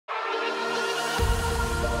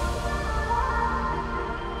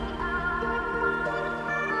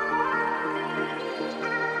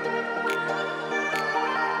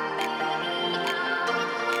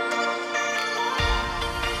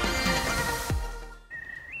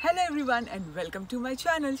everyone and welcome to my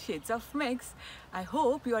channel Shades of Mix. I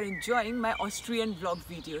hope you are enjoying my Austrian vlog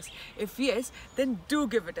videos. If yes, then do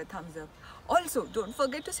give it a thumbs up. Also, don't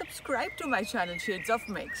forget to subscribe to my channel Shades of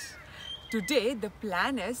Mix. Today the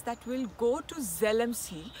plan is that we'll go to Zell Am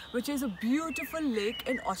See, which is a beautiful lake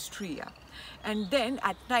in Austria. And then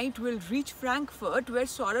at night we'll reach Frankfurt, where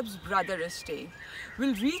Saurabh's brother is staying.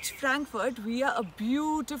 We'll reach Frankfurt via a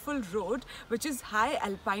beautiful road, which is High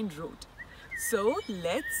Alpine Road. So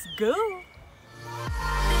let's go!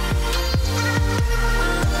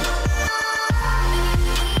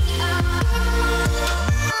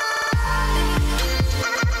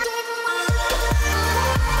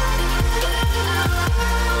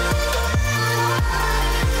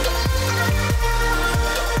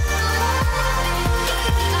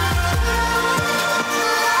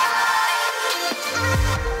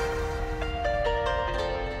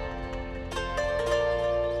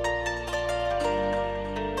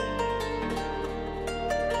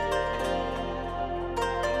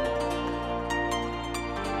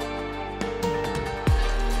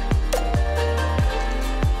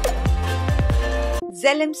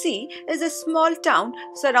 Zell Am See is a small town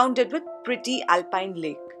surrounded with pretty alpine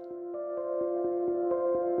lake.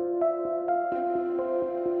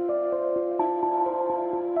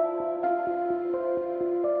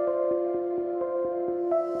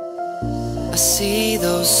 I see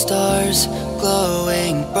those stars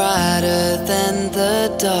glowing brighter than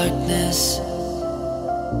the darkness.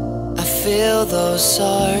 I feel those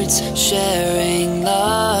hearts sharing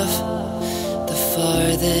love the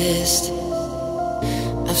farthest.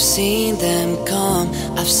 I've seen them come,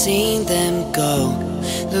 I've seen them go,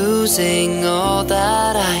 losing all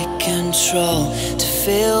that I control. To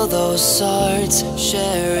feel those hearts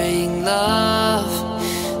sharing love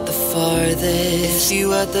the farthest. If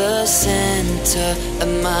you are the center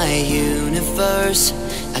of my universe,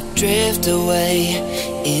 I drift away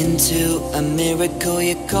into a miracle.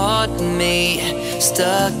 You caught me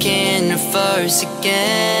stuck in reverse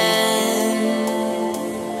again.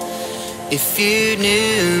 If you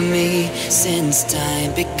knew me since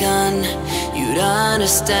time begun, you'd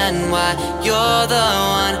understand why you're the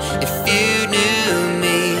one. If you knew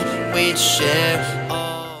me, we'd share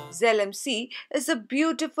all. Zell Am See is a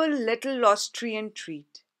beautiful little Austrian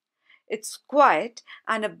treat. It's quiet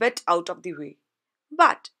and a bit out of the way.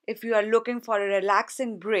 But if you are looking for a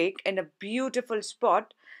relaxing break in a beautiful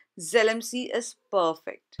spot, Zell Am See is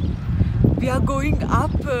perfect. We are going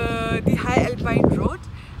up the High Alpine Road.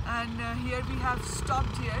 And here we have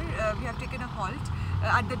stopped here, we have taken a halt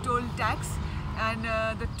at the toll tax, and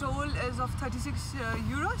the toll is of 36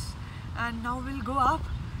 euros, and now we'll go up,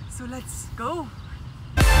 so let's go.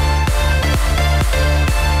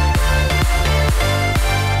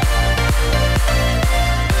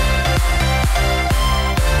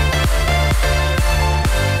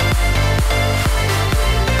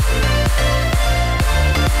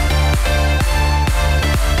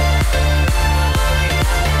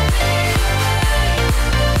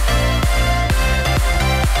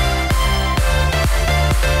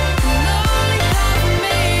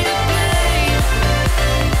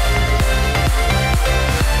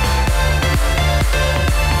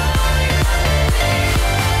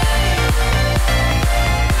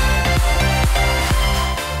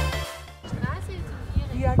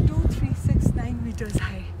 We are 2369 meters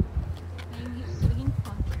high.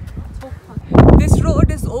 This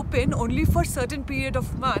road is open only for certain period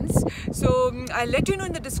of months, so I'll let you know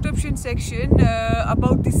in the description section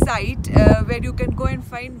about the site where you can go and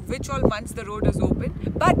find which all months the road is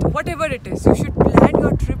open. But whatever it is, you should plan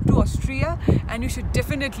your trip to Austria and you should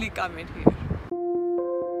definitely come in here.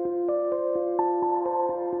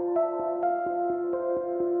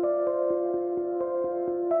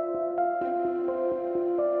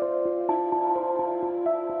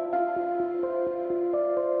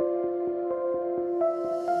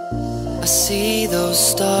 I see those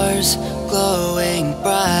stars glowing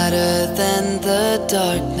brighter than the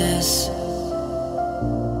darkness.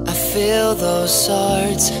 I feel those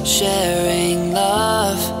hearts sharing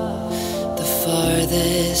love the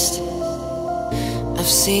farthest. I've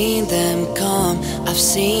seen them come, I've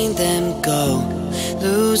seen them go,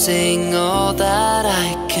 losing all that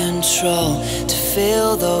I control. To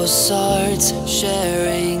feel those hearts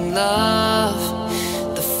sharing love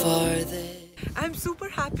the farthest. I'm super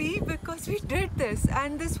happy because we did this,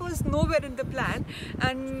 and this was nowhere in the plan,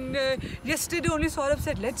 and yesterday only Saurabh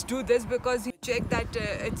said let's do this because he checked that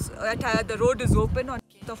the road is open on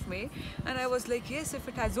 8th of May, and I was like, yes, if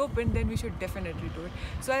it has opened then we should definitely do it.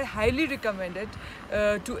 So I highly recommend it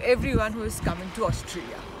to everyone who is coming to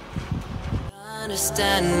Austria.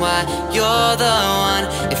 Understand why you're the one.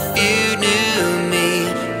 If you knew me,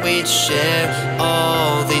 we'd share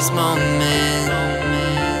all these moments.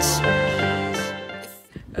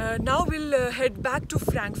 Now we'll head back to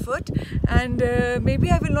Frankfurt, and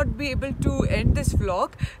maybe I will not be able to end this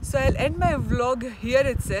vlog, so I'll end my vlog here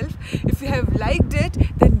itself. If you have liked it,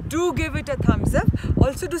 then do give it a thumbs up.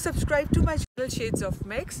 Also do subscribe to my channel Shades of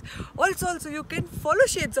Mex. Also you can follow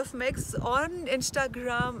Shades of Mex on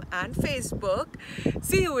Instagram and Facebook.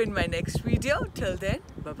 See you in my next video. Till then,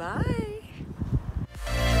 bye bye.